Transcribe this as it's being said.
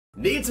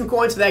Need some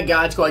coins for that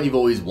God Squad you've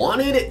always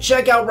wanted?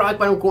 Check out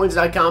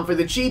rockbottomcoins.com for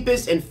the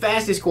cheapest and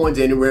fastest coins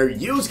anywhere.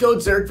 Use code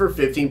ZIRK for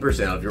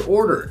 15% off your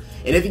order.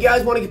 And if you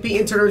guys want to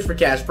compete in tournaments for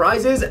cash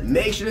prizes,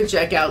 make sure to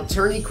check out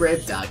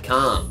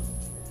tourneycrypt.com.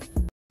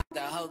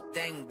 The whole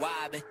thing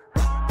wobbin'.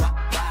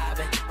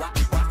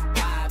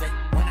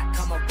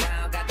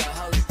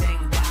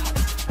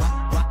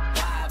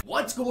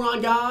 What's going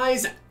on,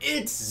 guys?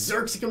 It's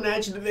Zirksee coming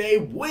at you today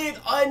with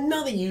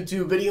another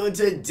YouTube video, and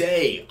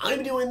today I'm going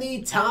to be doing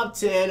the top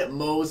 10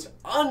 most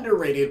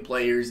underrated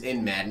players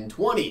in Madden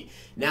 20.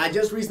 Now, I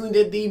just recently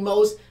did the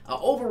most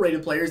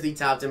overrated players, the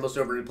top 10 most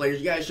overrated players.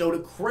 You guys showed a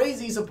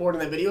crazy support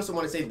in that video, so I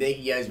want to say thank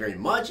you guys very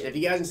much. And if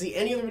you guys can see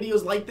any other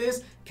videos like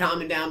this,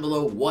 comment down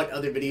below what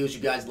other videos you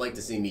guys like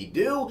to see me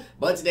do.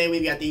 But today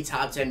we've got the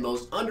top 10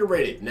 most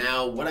underrated.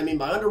 Now, what I mean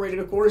by underrated,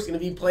 of course, is going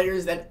to be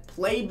players that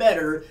play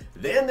better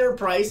than their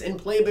price and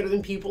play better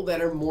than people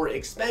that are more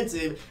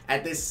expensive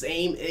at the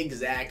same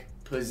exact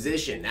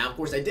position. Now, of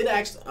course, I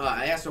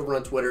asked over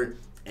on Twitter,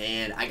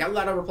 and I got a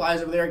lot of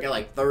replies over there. I got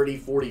like 30,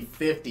 40,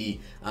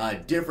 50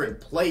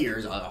 different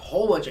players, a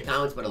whole bunch of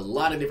comments, but a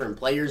lot of different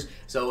players.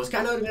 So it was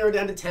kind of narrowed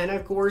down to 10,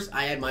 of course.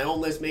 I had my own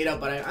list made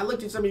up, but I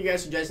looked at some of you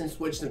guys' suggestions,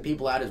 switched some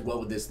people out as well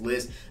with this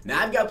list. Now,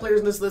 I've got players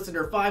in this list that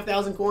are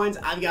 5,000 coins.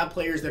 I've got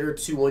players that are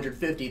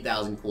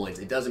 250,000 coins.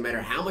 It doesn't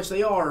matter how much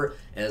they are,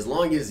 as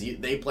long as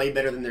they play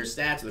better than their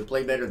stats, they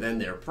play better than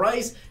their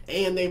price,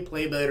 and they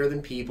play better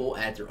than people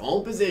at their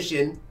own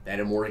position that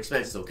are more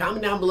expensive. So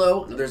comment down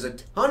below. There's a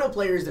ton of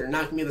players that are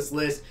not going to be on this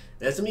list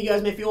that some of you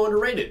guys may feel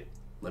underrated.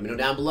 Let me know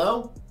down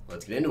below.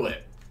 Let's get into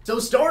it. So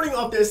starting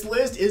off this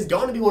list is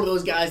going to be one of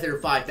those guys that are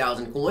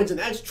 5,000 coins, and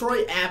that's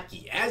Troy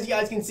Apke. As you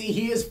guys can see,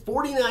 he is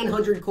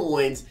 4,900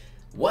 coins.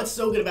 What's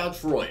so good about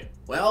Troy?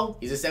 Well,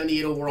 he's a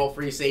 78 overall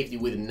free safety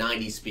with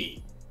 90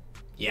 speed.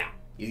 Yeah,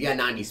 he's got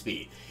 90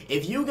 speed.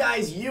 If you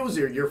guys use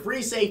your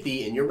free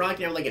safety and you're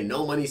rocking out like a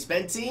no money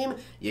spent team,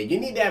 yeah, you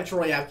need to have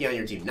Troy Apke on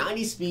your team.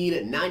 90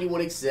 speed,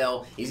 91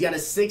 excel. He's got a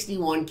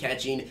 61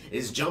 catching.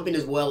 His jumping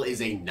as well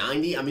is a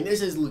 90. I mean,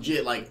 this is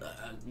legit like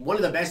one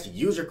of the best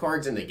user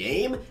cards in the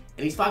game,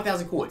 and he's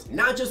 5,000 coins.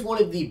 Not just one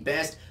of the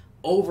best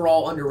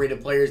overall underrated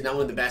players, not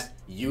one of the best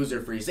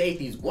user free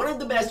safeties. One of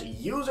the best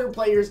user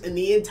players in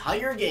the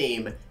entire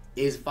game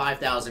is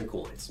 5,000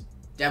 coins.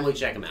 Definitely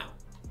check him out.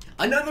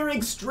 Another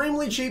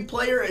extremely cheap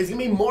player is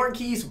going to be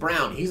Marquise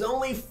Brown. He's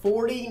only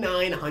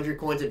 4,900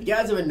 coins. If you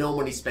guys have a no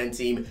money spend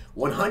team,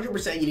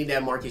 100% you need to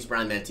have Marquise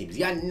Brown in that team. He's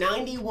got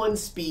 91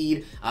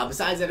 speed.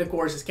 Besides that, of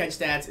course, his catch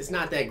stats, it's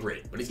not that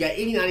great. But he's got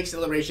 89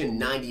 acceleration,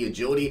 90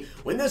 agility.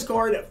 When this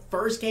card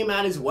first came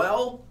out as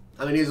well,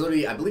 I mean, he was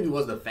literally, I believe he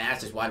was the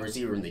fastest wide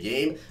receiver in the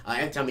game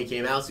at the time he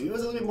came out, so he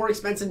was a little bit more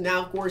expensive.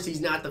 Now, of course,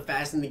 he's not the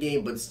fastest in the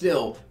game, but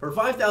still, for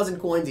 5,000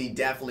 coins, he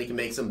definitely can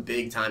make some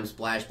big-time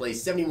splash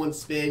plays. 71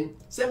 spin,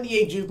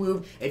 78 juke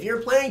move. If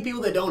you're playing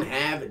people that don't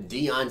have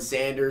Deion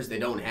Sanders, they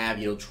don't have,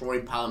 Troy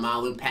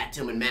Polamalu, Pat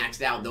Tillman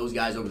maxed out, those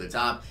guys over the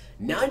top,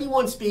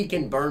 91 speed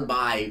can burn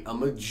by a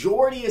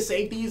majority of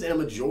safeties and a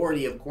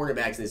majority of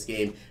cornerbacks in this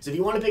game. So if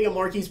you want to pick up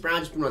Marquise Brown,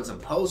 just put him on some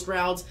post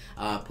routes,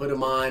 put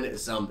him on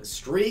some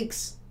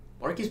streaks.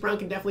 Marquise Brown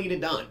can definitely get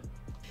it done.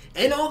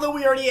 And although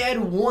we already had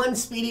one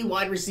speedy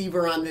wide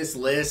receiver on this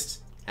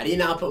list, how do you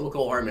not put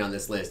McCole Hardman on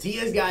this list? He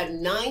has got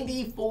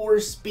 94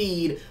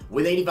 speed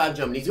with 85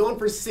 jump, and he's going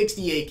for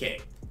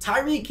 68K.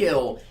 Tyreek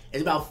Hill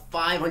is about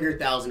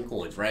 500,000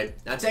 coins, right?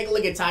 Now take a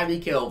look at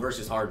Tyreek Hill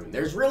versus Hardman.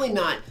 There's really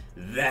not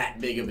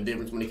that big of a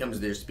difference when it comes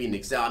to their speed and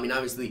excel. I mean,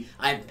 obviously,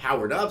 I've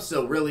powered up,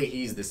 so really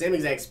he's the same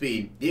exact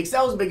speed. The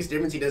excel is the biggest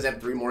difference. He does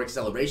have 3 more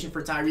acceleration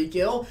for Tyreek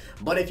Hill,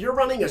 but if you're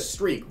running a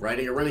streak, right,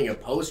 or you're running a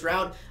post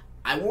route,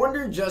 I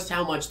wonder just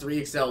how much 3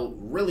 excel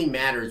really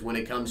matters when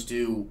it comes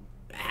to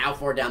how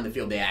far down the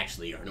field they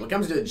actually are. And when it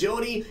comes to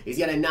agility, he's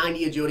got a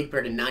 90 agility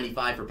compared to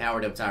 95 for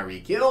powered up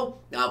Tyreek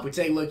Hill. If we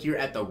take a look here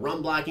at the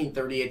run blocking,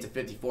 38 to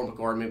 54, McCole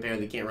Hardman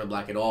apparently can't run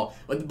block at all.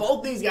 But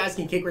both these guys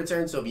can kick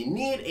return, so if you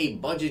need a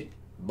budget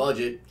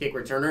kick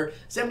returner,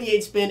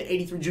 78 spin,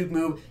 83 juke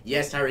move.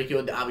 Yes, Tyreek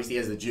Hill obviously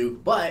has the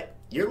juke, but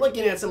you're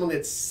looking at someone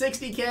that's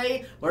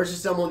 60K versus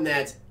someone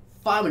that's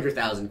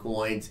 500,000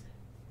 coins.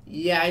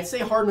 Yeah, I'd say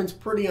Hardman's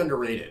pretty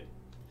underrated.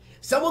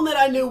 Someone that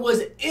I knew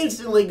was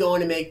instantly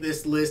going to make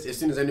this list as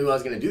soon as I knew I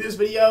was going to do this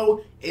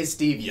video is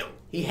Steve Young.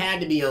 He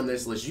had to be on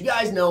this list. You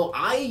guys know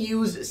I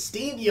used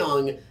Steve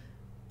Young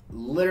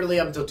literally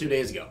up until 2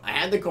 days ago. I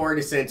had the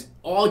card since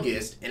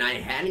August, and I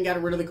hadn't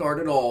gotten rid of the card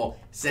at all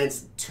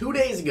since 2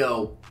 days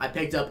ago. I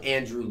picked up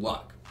Andrew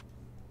Luck.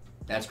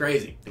 That's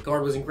crazy. The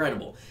card was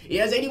incredible. He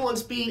has 81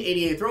 speed,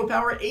 88 throw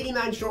power,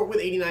 89 short with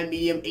 89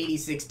 medium,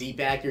 86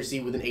 deep accuracy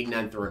with an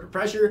 89 throw under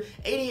pressure,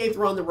 88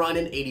 throw on the run,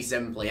 and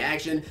 87 play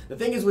action. The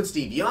thing is with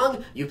Steve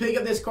Young, you pick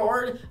up this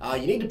card,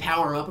 you need to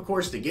power him up, of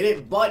course, to get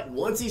it, but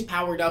once he's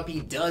powered up,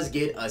 he does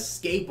get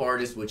Escape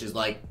Artist, which is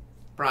like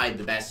probably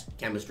the best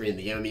chemistry in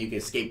the game. I mean, you can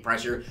escape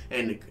pressure,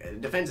 and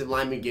defensive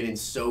linemen get in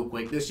so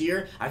quick this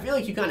year. I feel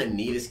like you kind of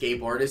need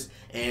escape artists,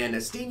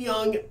 and Steve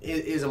Young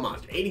is a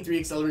monster. 83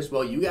 acceleration as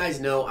well. You guys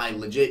know I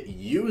legit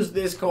use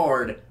this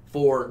card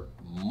for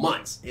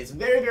months. It's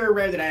very, very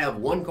rare that I have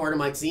one card on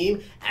my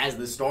team as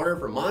the starter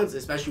for months,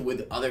 especially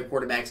with other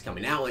quarterbacks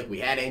coming out. Like we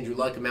had Andrew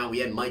Luck come out, we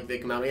had Mike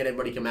Vick come out, we had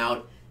everybody come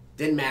out.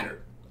 Didn't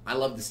matter. I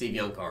love the Steve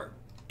Young card.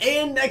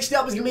 And next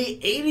up is going to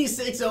be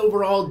 86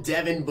 overall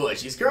Devin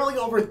Bush. He's currently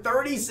over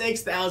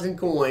 36,000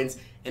 coins,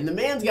 and the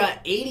man's got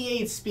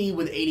 88 speed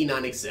with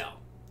 89 excel.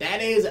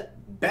 That is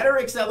better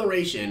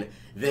acceleration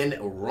than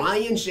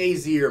Ryan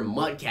Shazier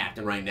MUT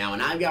Captain right now,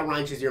 and I've got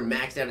Ryan Shazier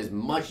maxed out as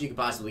much as you could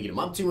possibly get him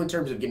up to in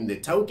terms of getting the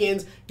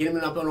tokens, getting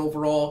him up on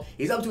overall.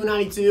 He's up to a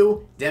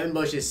 92. Devin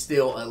Bush is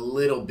still a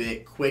little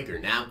bit quicker.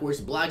 Now, of course,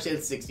 block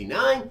shed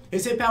 69.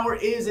 His hit power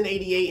is an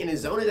 88, and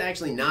his zone is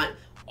actually not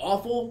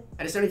awful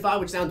at a 75,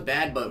 which sounds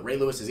bad, but Ray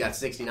Lewis has got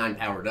 69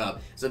 powered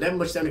up. So Devin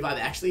Bush 75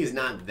 actually is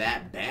not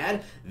that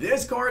bad.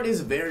 This card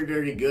is very,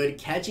 very good.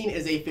 Catching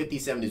is a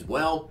 57 as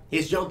well.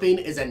 His jumping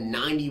is a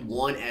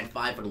 91 at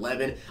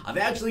 5'11". I've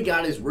actually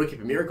got his rookie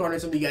premier card,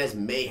 and some of you guys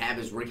may have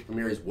his rookie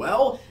premier as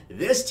well.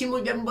 This Team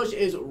League Devin Bush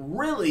is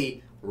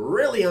really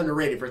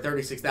underrated for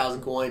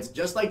 36,000 coins.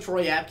 Just like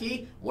Troy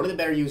Apke, one of the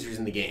better users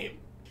in the game.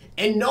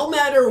 And no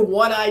matter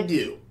what I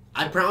do,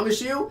 I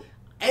promise you,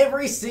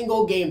 every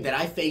single game that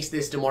I face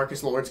this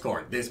DeMarcus Lawrence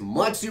card, this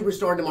MUT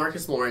superstar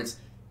DeMarcus Lawrence,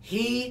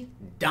 he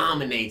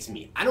dominates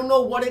me. I don't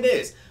know what it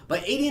is,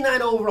 but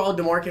 89 overall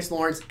DeMarcus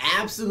Lawrence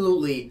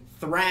absolutely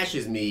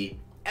thrashes me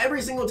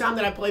every single time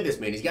that I play this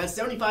man. He's got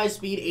 75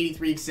 speed,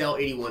 83 excel,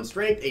 81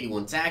 strength,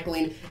 81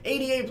 tackling,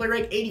 88 play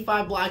rec,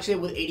 85 block shed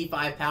with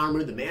 85 power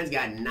move. The man's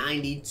got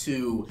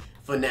 92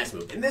 finesse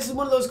move. And this is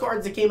one of those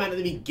cards that came out at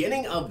the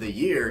beginning of the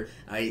year.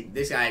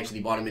 This guy actually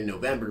bought him in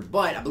November,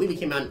 but I believe he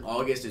came out in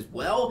August as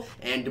well.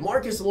 And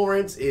DeMarcus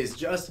Lawrence is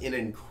just an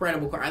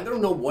incredible card. I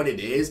don't know what it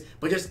is,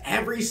 but just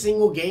every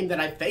single game that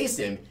I face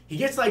him, he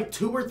gets like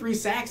 2 or 3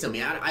 sacks on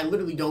me. I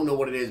literally don't know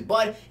what it is,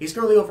 but he's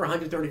currently over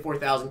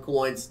 134,000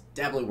 coins.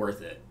 Definitely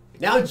worth it.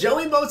 Now,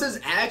 Joey Bosa's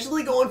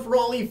actually going for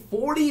only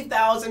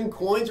 40,000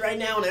 coins right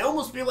now, and I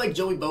almost feel like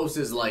Joey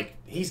Bosa's like,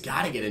 he's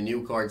got to get a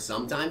new card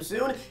sometime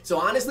soon. So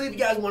honestly, if you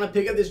guys want to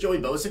pick up this Joey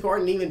Bosa card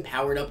and even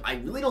power it up, I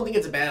really don't think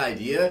it's a bad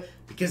idea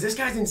because this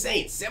guy's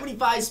insane.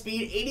 75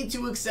 speed,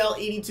 82 excel,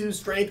 82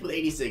 strength with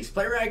 86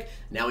 play rec.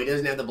 Now, he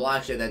doesn't have the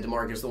block shed that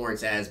DeMarcus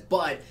Lawrence has,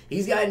 but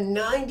he's got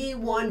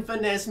 91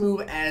 finesse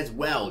move as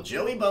well.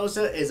 Joey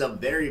Bosa is a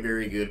very,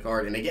 very good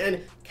card. And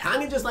again,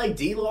 kind of just like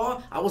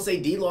D-Law, I will say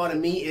D-Law to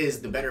me is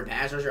the better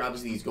pass rusher.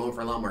 Obviously, he's going for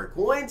a lot more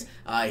coins.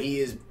 He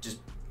is just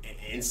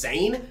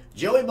insane.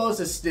 Joey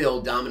Bosa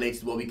still dominates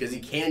the ball because he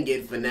can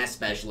get finesse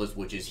specialist,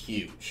 which is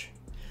huge.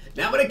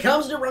 Now, when it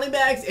comes to running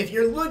backs, if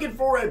you're looking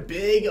for a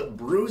big,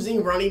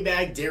 bruising running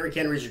back, Derrick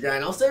Henry's your guy.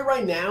 And I'll say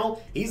right now,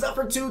 he's up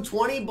for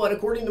 220, but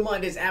according to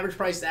MUT, his average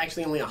price is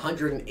actually only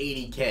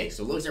 180K.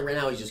 So it looks like right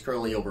now he's just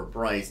currently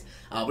overpriced.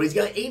 But he's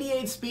got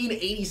 88 speed,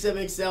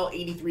 87 excel,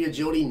 83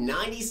 agility,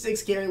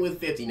 96 carrying with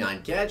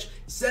 59 catch,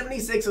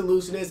 76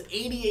 elusiveness,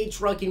 88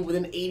 trucking with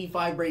an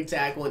 85 break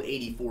tackle, and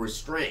 84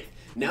 strength.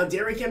 Now,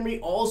 Derrick Henry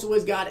also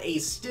has got a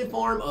stiff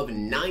arm of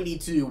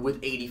 92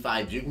 with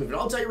 85 juke move. But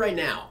I'll tell you right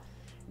now,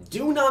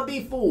 do not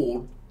be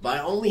fooled by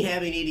only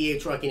having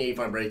 88 trucking,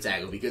 85 break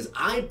tackle, because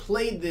I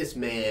played this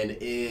man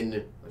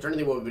in, I'm trying to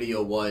think what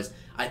video it was.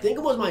 I think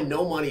it was my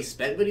no money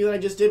spent video that I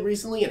just did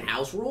recently in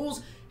House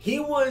Rules. He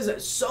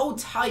was so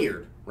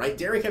tired, right?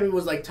 Derrick Henry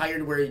was like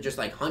tired where he just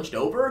like hunched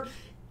over,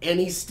 and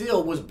he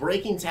still was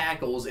breaking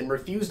tackles and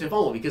refused to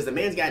fumble because the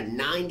man's got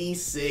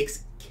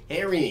 96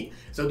 carrying.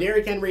 So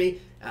Derrick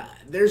Henry,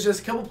 there's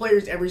just a couple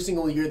players every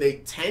single year, they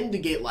tend to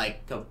get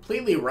like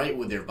completely right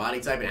with their body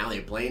type and how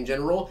they play in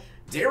general.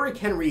 Derrick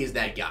Henry is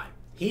that guy.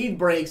 He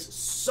breaks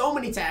so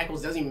many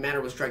tackles, doesn't even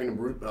matter what striking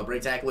a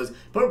break tackle is.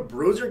 Put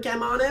Bruiser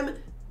Chem on him,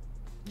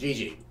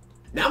 GG.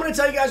 Now I'm going to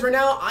tell you guys right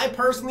now, I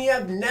personally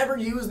have never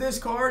used this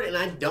card, and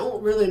I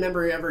don't really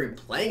remember ever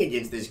playing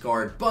against this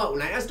card, but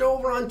when I asked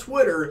over on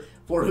Twitter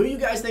for who you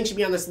guys think should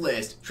be on this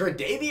list,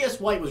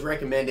 Tre'Davious White was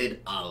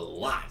recommended a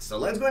lot. So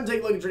let's go ahead and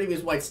take a look at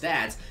Tre'Davious White's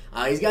stats.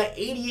 He's got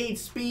 88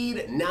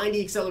 speed,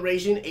 90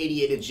 acceleration,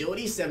 88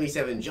 agility,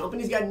 77 jumping.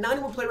 He's got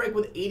 91 play rec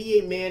with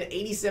 88 man,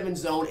 87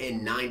 zone,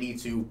 and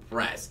 92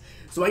 press.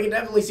 So I can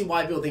definitely see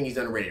why people think he's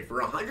underrated.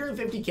 For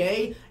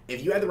 150K,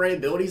 if you have the right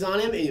abilities on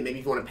him, and maybe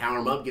if you want to power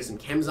him up, get some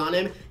chems on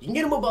him, you can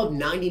get him above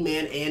 90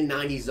 man and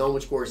 90 zone,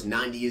 which of course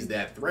 90 is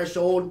that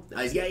threshold.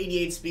 He's got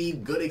 88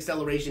 speed, good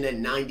acceleration at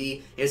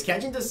 90. His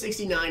catching to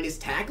 69. His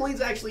tackling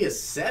is actually a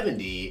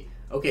 70.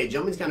 Okay,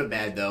 jumping's kind of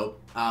bad though.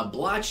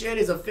 Block shed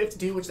is a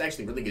 52, which is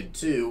actually really good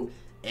too.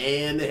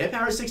 And the hit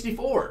power is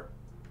 64.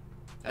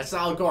 That's a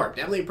solid card.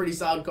 Definitely a pretty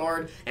solid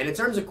card. And in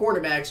terms of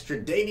cornerbacks,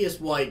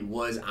 Tre'Davious White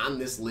was on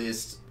this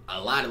list. A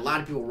lot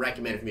of people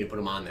recommended for me to put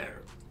him on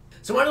there.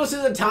 So I know this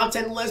is a top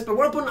 10 list, but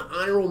we're going to put an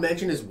honorable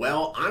mention as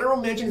well.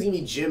 Honorable mention is going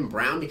to be Jim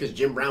Brown, because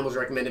Jim Brown was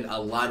recommended a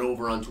lot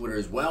over on Twitter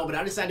as well, but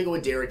I decided to go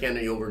with Derrick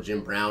Henry over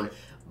Jim Brown.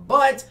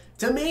 But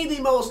to me,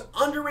 the most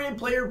underrated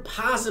player,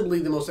 possibly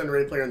the most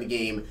underrated player in the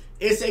game,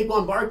 is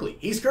Saquon Barkley.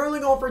 He's currently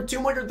going for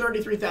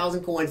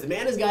 233,000 coins. The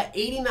man has got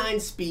 89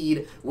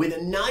 speed with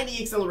a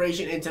 90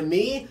 acceleration, and to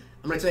me,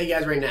 I'm going to tell you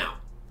guys right now,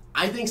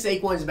 I think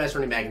Saquon's the best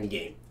running back in the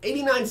game.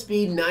 89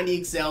 speed, 90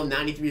 excel,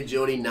 93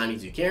 agility,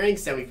 92 carrying,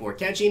 74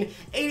 catching,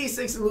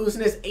 86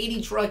 elusiveness,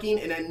 80 trucking,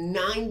 and a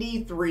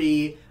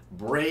 93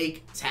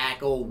 break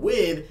tackle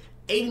with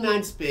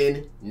 89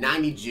 spin,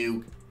 90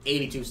 juke,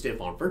 82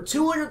 stiff arm for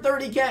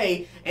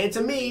 230K. And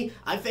to me,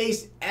 I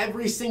faced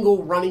every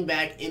single running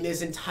back in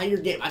this entire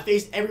game. I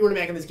faced every running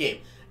back in this game.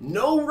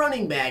 No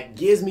running back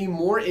gives me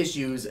more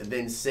issues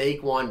than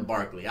Saquon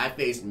Barkley. I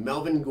faced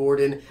Melvin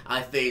Gordon,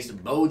 I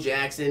faced Bo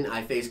Jackson,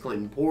 I faced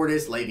Clinton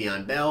Portis,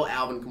 Le'Veon Bell,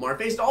 Alvin Kamara. I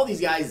faced all these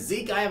guys.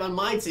 Zeke I have on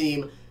my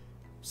team.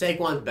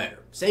 Saquon's better.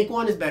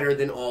 Saquon is better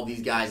than all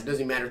these guys. It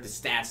doesn't matter if the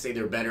stats say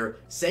they're better.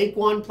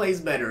 Saquon plays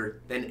better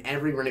than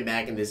every running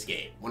back in this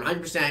game.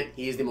 100%,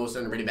 he is the most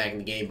underrated back in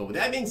the game. But with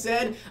that being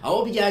said, I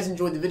hope you guys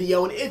enjoyed the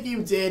video. And if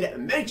you did,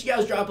 make sure you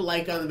guys drop a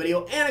like on the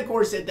video. And of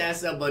course, hit that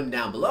sub button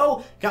down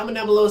below. Comment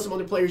down below some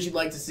other players you'd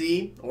like to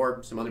see,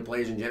 or some other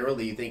players in general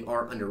that you think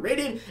are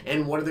underrated,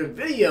 and what other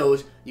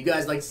videos you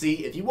guys like to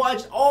see. If you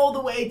watched all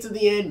the way to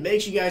the end, make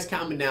sure you guys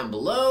comment down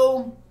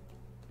below.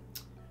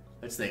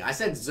 Let's think. I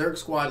said Zirk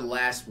Squad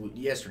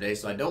yesterday,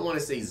 so I don't want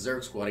to say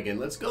Zirk Squad again.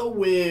 Let's go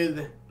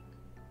with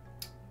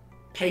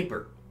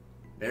Paper.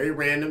 Very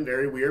random,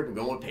 very weird. We're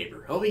going with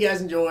Paper. Hope you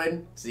guys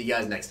enjoyed. See you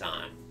guys next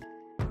time.